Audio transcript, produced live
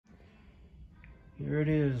Here it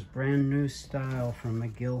is, brand new style from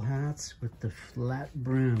MAGILL hats with the flat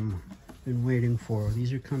brim. Been waiting for.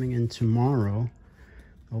 These are coming in tomorrow.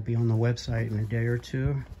 They'll be on the website in a day or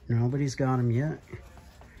two. Nobody's got them yet.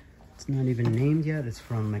 It's not even named yet. It's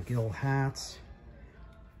from MAGILL hats.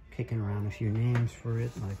 Kicking around a few names for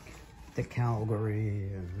it, like the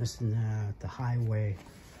Calgary and this and that, the Highway.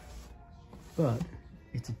 But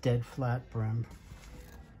it's a dead flat brim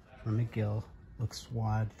from MAGILL. Looks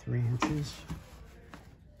wide, 3 inches.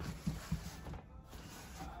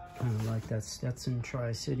 Kind of like that Stetson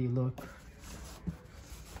Tri-City look.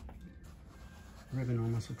 Ribbon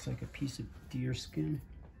almost looks like a piece of deer skin.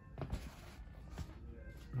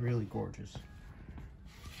 Really gorgeous.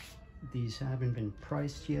 These haven't been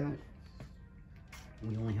priced yet.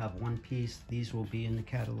 We only have one piece. These will be in the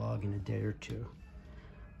catalog in a day or two.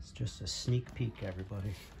 It's just a sneak peek,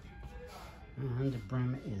 everybody. And the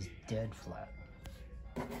brim is dead flat.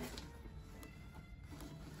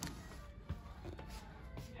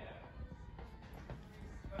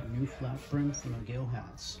 New flat brim from MAGILL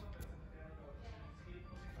hats.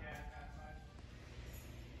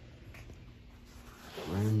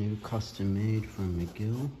 Brand new custom made from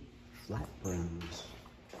MAGILL flat brims.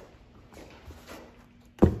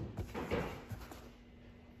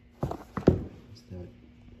 That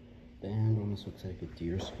band almost looks like a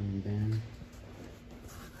deerskin band.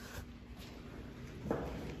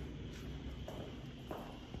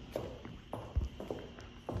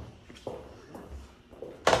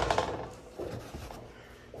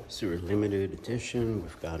 These are limited edition.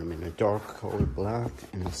 We've got them in a dark color black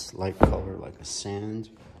and a slight color like a sand.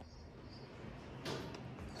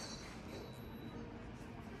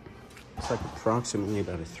 It's like approximately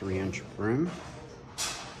about a 3-inch brim.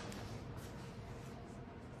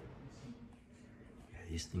 Yeah,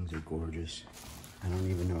 these things are gorgeous. I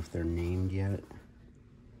don't even know if they're named yet.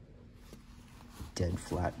 Dead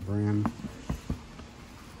flat brim.